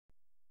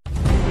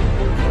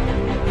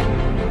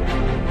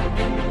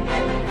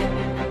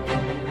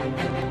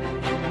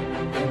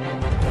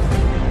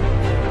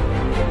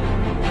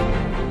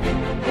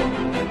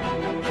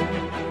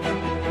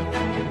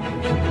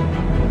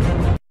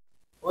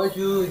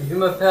Bonjour, je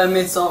m'appelle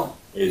Maison.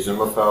 Et je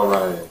m'appelle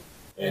Ryan.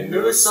 Et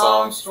nous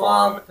sommes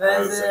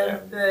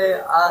présentés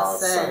à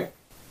 5.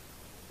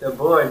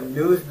 D'abord,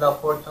 nous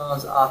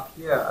l'apportons à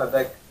Pierre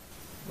avec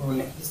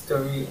une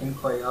histoire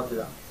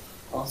incroyable.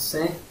 En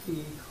 5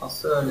 qui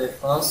concerne la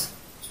France,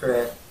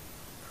 très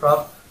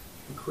propre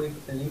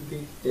équipe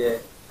olympique de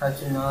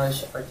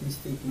patinage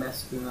artistique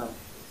masculin,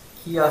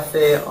 qui a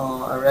fait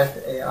un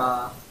arrêt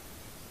à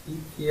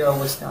Pierre,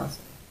 Wisconsin.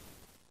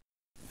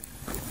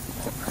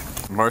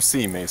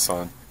 Merci,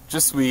 Mason. Je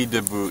suis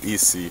debout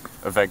ici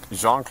avec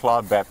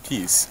Jean-Claude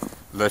Baptiste,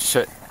 le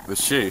chef de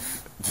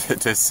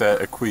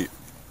cette équipe.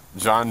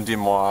 John,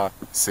 dis-moi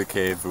ce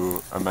que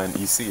vous amène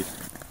ici.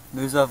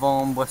 Nous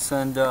avons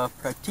besoin de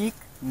pratique,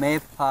 mais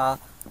pas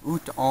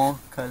autant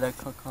que la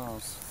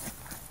concurrence.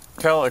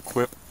 Quelle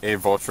équipe est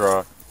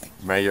votre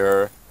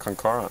meilleure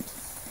concurrente?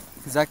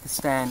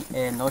 Kazakhstan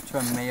est notre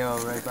meilleur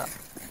rival.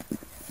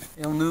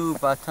 Ils nous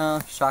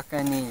battent chaque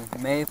année,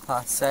 mais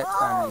pas cette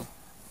année.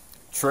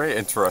 Très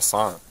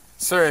intéressant.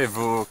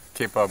 Serez-vous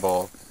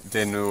capable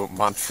de nous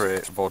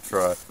montrer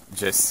votre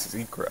geste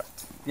secret?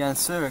 Bien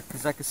sûr,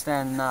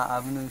 Kazakhstan n'a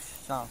avenu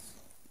chance.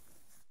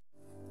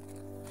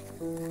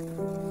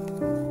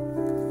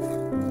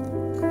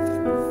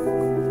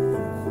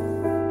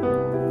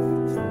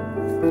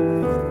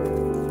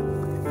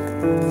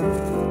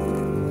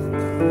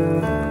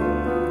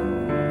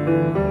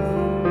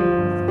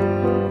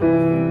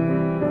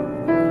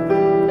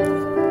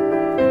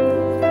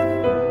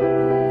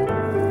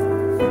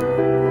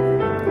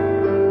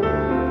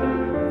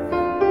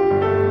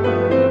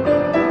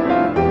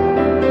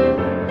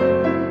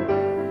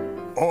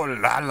 Oh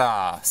là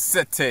là,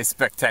 c'était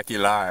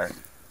spectaculaire.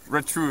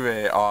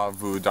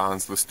 Retrouvez-vous dans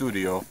le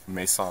studio,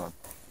 Mason.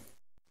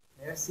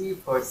 Merci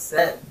pour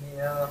cette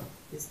meilleure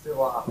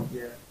histoire,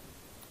 Pierre.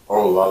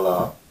 Oh là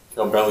là,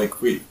 quelle belle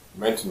équipe.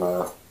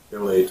 Maintenant,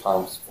 il est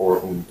temps pour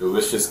un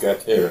délicieux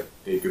gâteau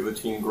de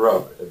gluten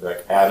grub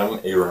avec Adam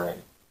et Ryan.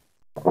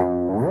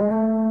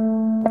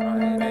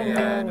 Ryan et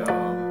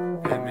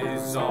Adam, et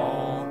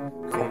Maison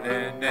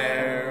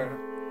culinaire.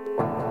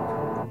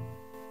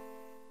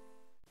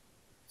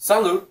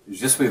 Salut,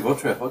 je suis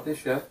votre hôte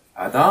chef,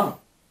 Adam,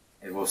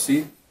 et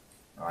voici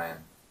Ryan.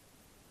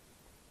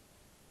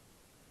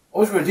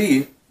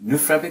 Aujourd'hui, nous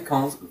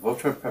fabriquons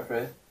votre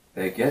propre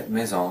baguette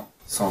maison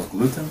sans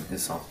gluten et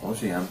sans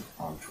OGM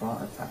en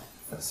 3 étapes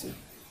faciles.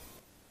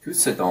 Tout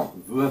ce dont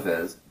vous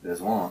avez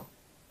besoin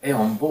est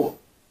un bol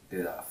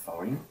de la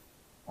farine,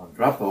 un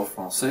drapeau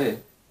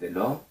français, de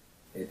l'eau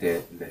et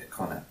de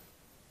l'économie.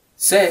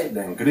 C'est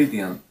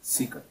l'ingrédient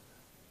secret.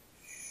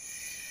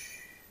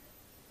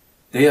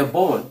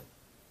 D'abord,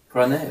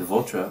 prenez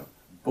votre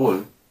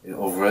bol et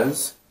ouvrez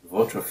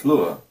votre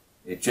fleur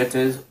et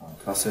jetez un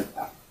tracé de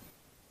pâte.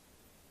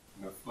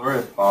 Ne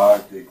fleurez pas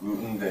de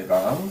gluten de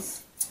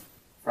base.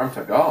 Ferme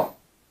ta gueule.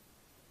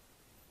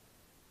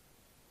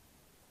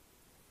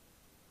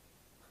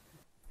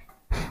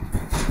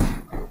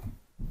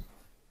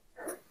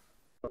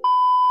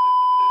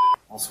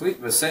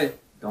 Ensuite, versez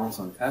dans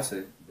un tasse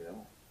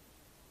d'eau.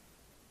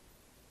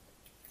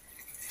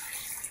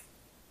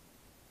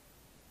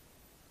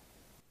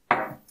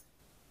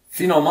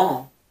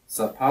 Finalement,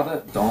 ça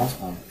part dans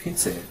un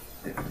pincé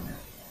de lumière.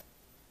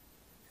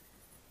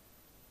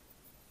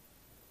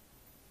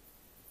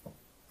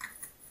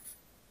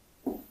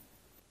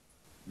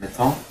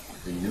 Mettons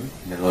et nous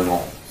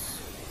mélangeons.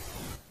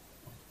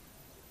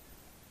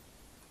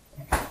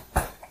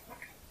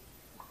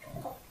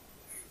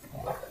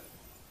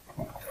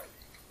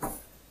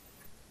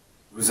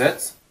 Vous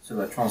êtes sur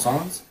la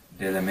tronçonneuse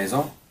de la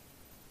maison.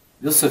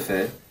 Il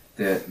suffit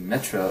de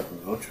mettre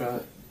votre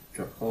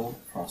drapeau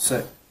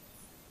français.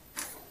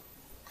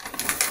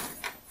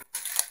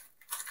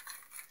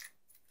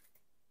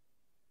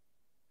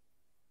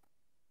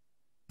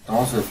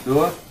 Dans le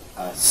fleur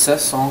à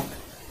 700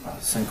 à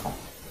 50.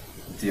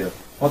 Dire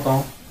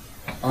pendant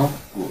un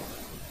jour.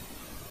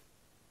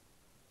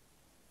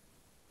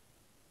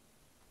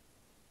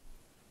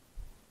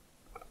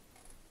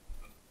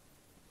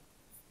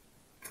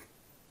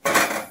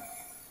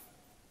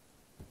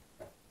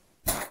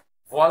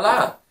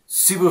 Voilà,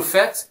 si vous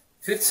faites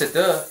tout ce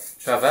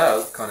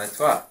travail comme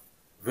toi,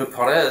 vous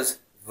pourrez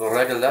vous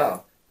régaler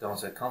dans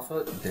le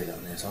confort de la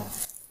maison.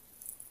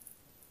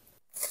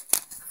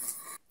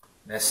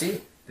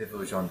 Merci de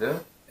vous joindre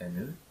à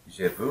nous.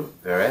 Je vous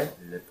verrai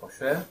la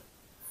prochaine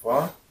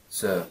fois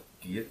sur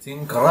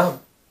Guillotine Grab.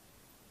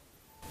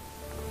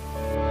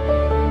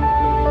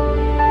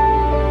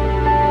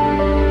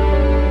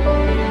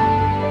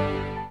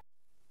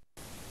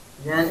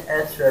 Viens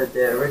être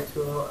de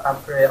retour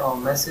après un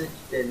message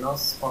de nos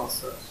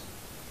sponsors.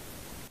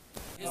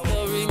 It's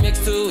the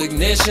remix to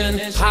ignition,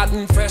 hot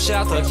and fresh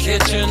out the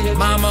kitchen.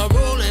 Mama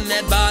rolling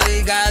that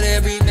body, got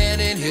every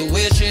man in here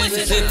wishing.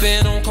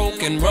 Sipping on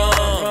coke and rum,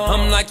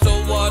 I'm like, so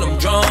what, I'm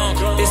drunk.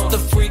 It's the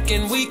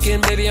freaking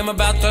weekend, baby, I'm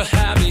about to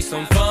have me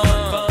some fun.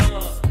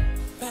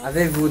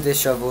 Avez-vous des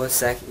chevaux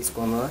secs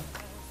esquimaux?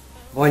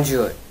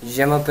 Bonjour,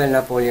 je m'appelle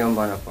Napoléon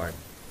Bonaparte.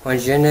 Quand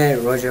je ne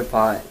rejoins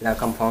pas la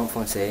campagne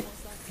française,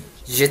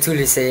 J'ai tout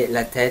laissé,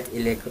 la tête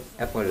et les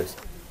épaules.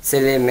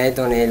 Cela m'a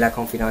donné la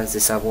confiance de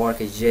savoir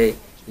que j'ai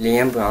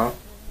les blanc.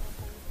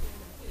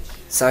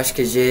 Sache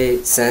que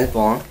j'ai 5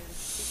 bons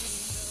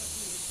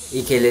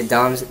et que les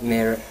dames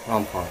me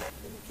remportent.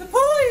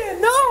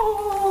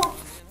 Non!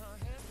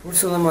 Pour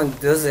seulement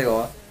 2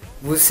 €,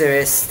 vous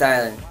serez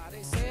styling.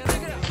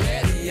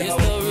 It's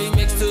the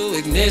remix to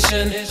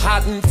ignition,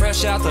 hot and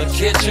fresh out the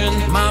kitchen.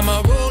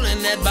 Mama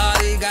rolling that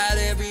body, got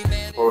every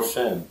man.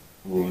 Prochaine,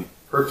 une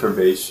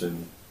perturbation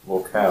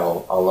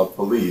locale à la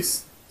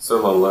police sur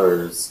les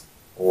leurs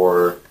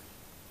or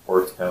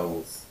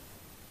hotels.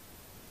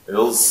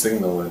 Ils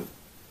signalent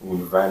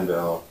un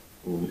vandal,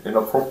 un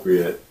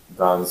inappropriate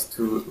dans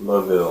toute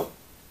la ville.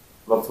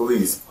 La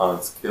police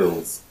pense qu'ils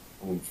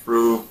ont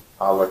trouvé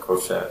à la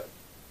cochette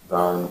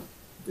dans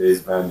des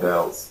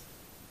vandals.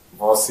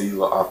 Voici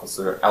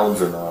l'officier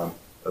Algernon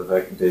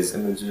avec des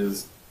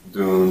images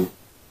d'une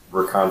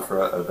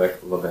rencontre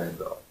avec le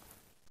vandal.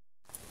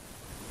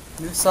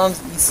 Nous sommes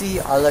ici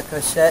à la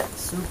cachette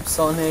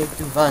soupçonnée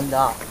du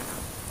vandal.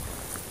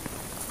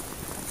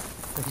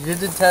 Je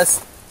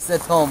déteste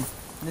cet homme.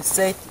 Ne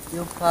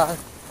sait-il pas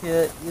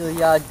qu'il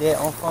y a des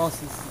enfants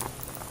ici?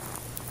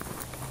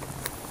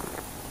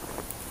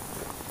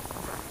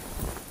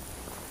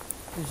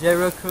 J'ai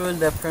recouru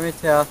le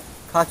primitaire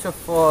 4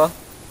 fois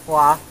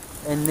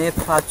et n'ai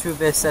pas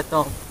trouvé cet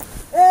homme.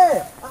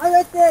 Hé!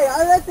 Arrêtez!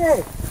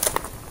 Arrêtez!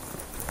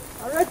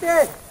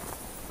 Arrêtez!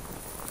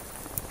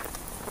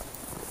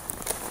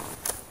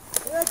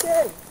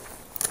 Arrêtez!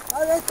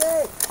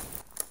 Arrêtez!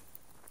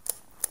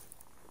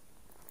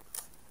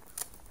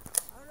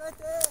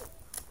 Arrêtez!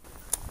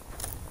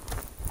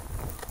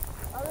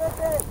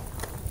 Arrêtez!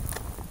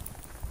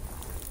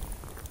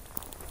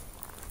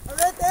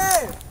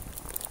 Arrêtez!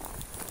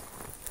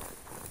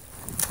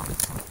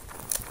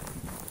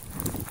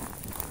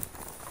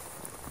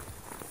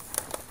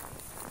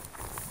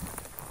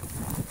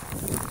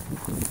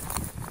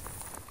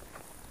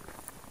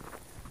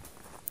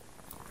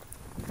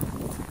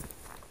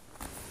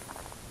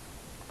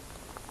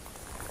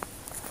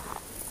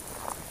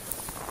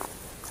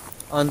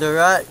 On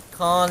dirait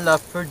quand l'a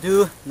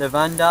perdu, le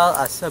vandal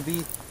a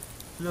subi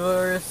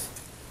plusieurs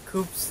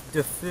coups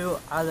de feu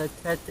à la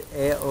tête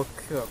et au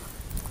cœur.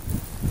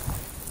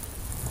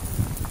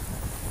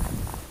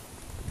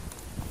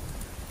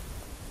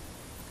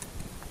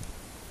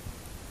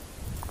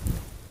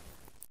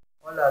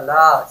 Oh là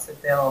là,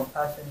 c'était un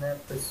passionné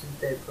poursuite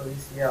des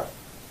policiers.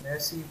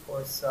 Merci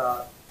pour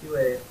ça,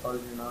 tué,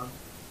 Algernon.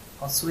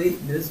 Ensuite,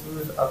 nous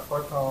vous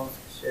apportons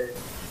chez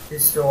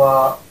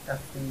Histoire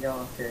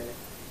effrayante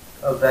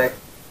avec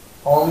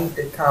homme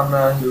de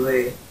caméra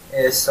loué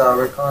et sa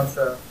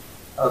rencontre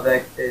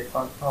avec des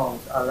fantômes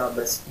à la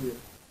Bastille.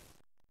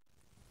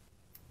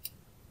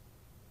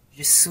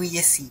 Je suis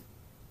ici,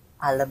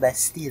 à la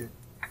Bastille.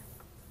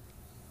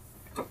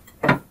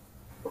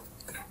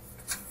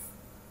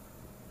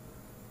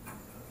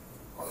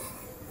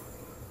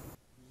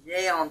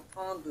 J'ai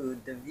entendu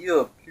de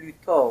vieux plus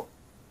tôt,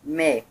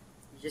 mais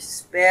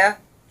j'espère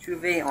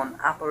trouver une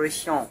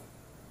apparition.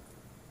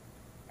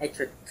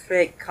 Être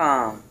très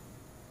calme.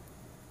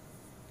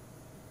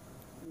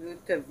 Nous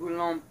ne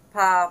voulons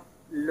pas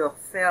leur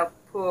faire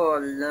pour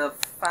le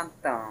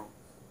fantôme.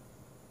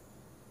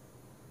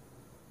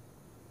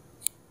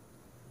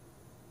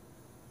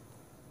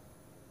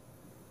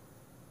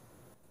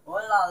 Oh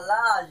là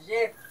là,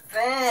 j'ai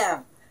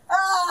faim!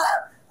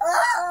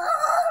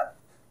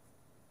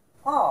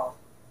 Oh,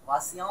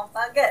 voici un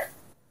baguette.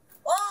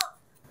 Oh!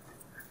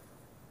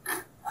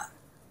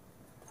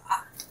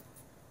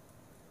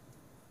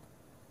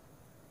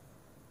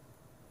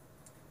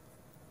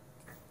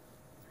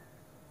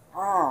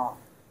 Oh.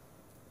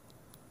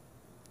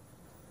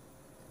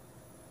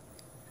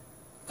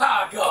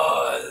 Ta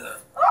gueule!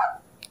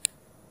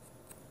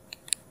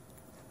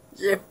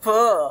 J'ai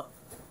peur.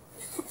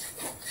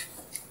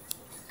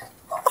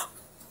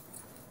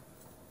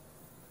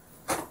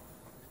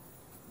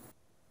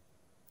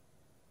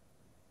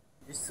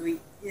 Je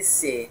suis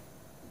ici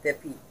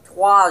depuis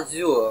 3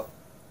 jours.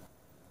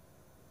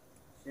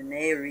 Je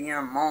n'ai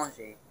rien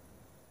mangé.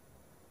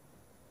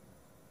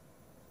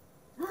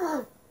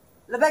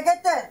 La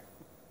baguette!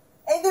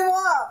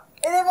 Aidez-moi!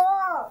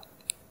 Aidez-moi!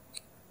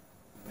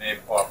 N'aie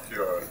pas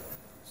peur,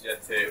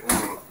 j'étais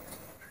où?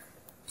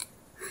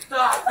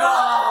 Ta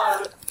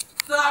gueule!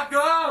 Ta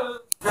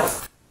gueule!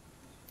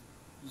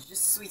 Je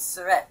suis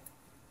Serette.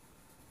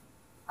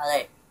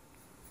 Allez.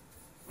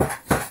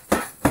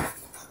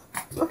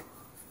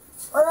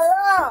 Oh là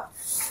là!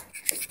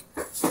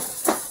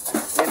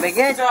 Les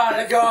baguettes!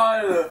 Ta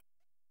gueule!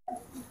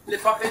 Les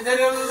papiers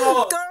derrière le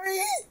dos! Tommy!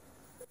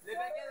 Les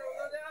baguettes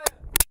au derrière!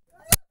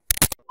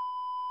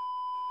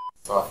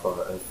 Ça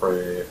fait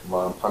effrayer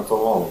mon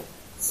pantalon.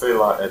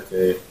 Cela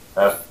était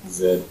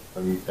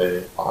FZMP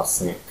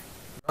A5.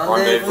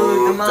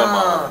 Rendez-vous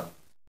demain.